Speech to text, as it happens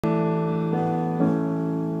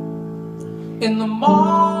in the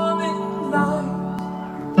morning light,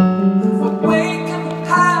 for waking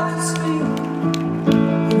half asleep.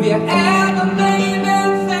 Have you ever laid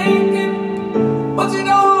there thinking, was it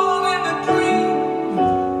all in a dream?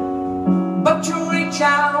 But you reach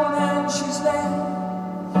out and she's there,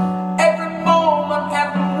 every moment,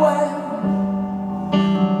 everywhere.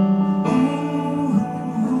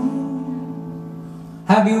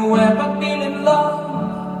 Have you ever been in love?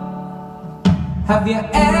 Have you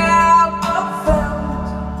ever felt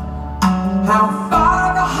how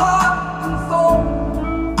far the heart can fall?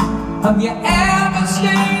 Have you ever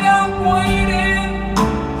stayed up waiting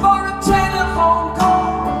for a telephone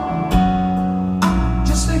call,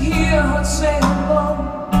 just to hear her say hello?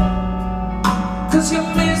 'Cause you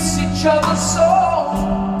miss each other so.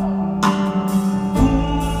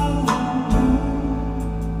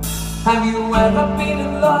 Have you ever been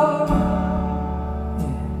in love?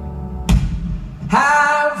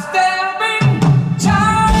 Have there been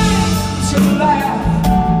times you laugh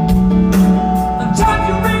and times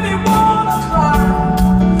you really wanna cry,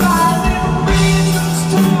 finding reasons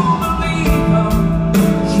to believe her?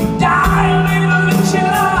 She died a little and she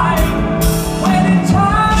lied. When in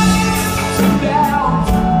times of doubt,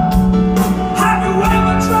 have you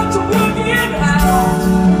ever tried to work it out?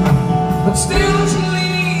 But still she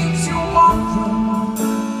leaves you wondering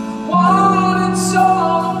what it's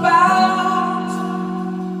all about.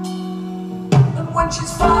 And when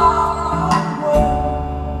she's far away,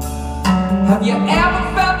 have you ever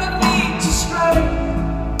felt the need to stray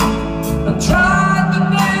and tried but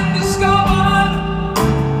then discovered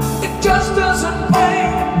it just doesn't pay?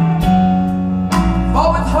 For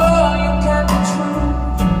with her you can be true,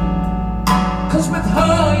 'cause with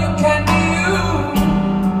her you can be you.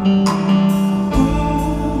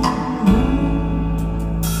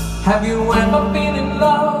 Have you ever been in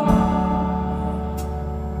love?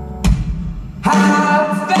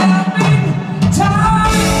 Have there been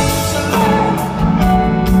times to laugh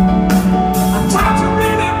and times you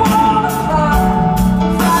really wanna cry,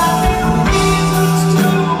 finding reasons to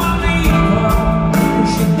believe her?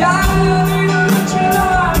 She died in a little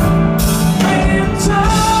life. When in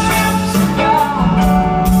times of doubt,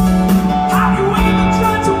 have you ever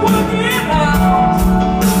tried to work it out?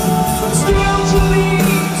 But still she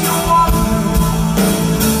leaves you wondering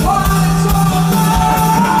what it's all about.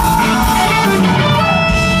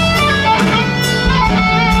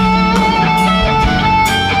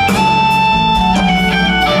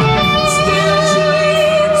 Still she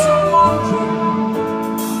leaves you wondering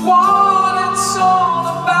what it's all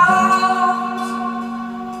about.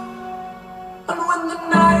 And when the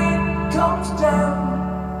night comes down,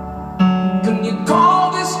 can you call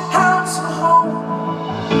this house a home?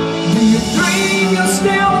 Do you dream you're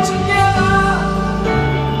still together,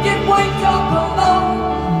 yet wake up alone?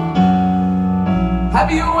 Have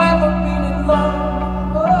you ever been in love?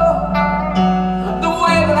 Oh, the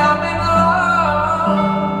way that I'm in love.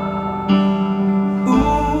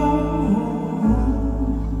 Ooh,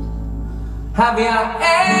 have you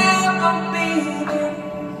ever been in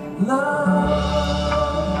love?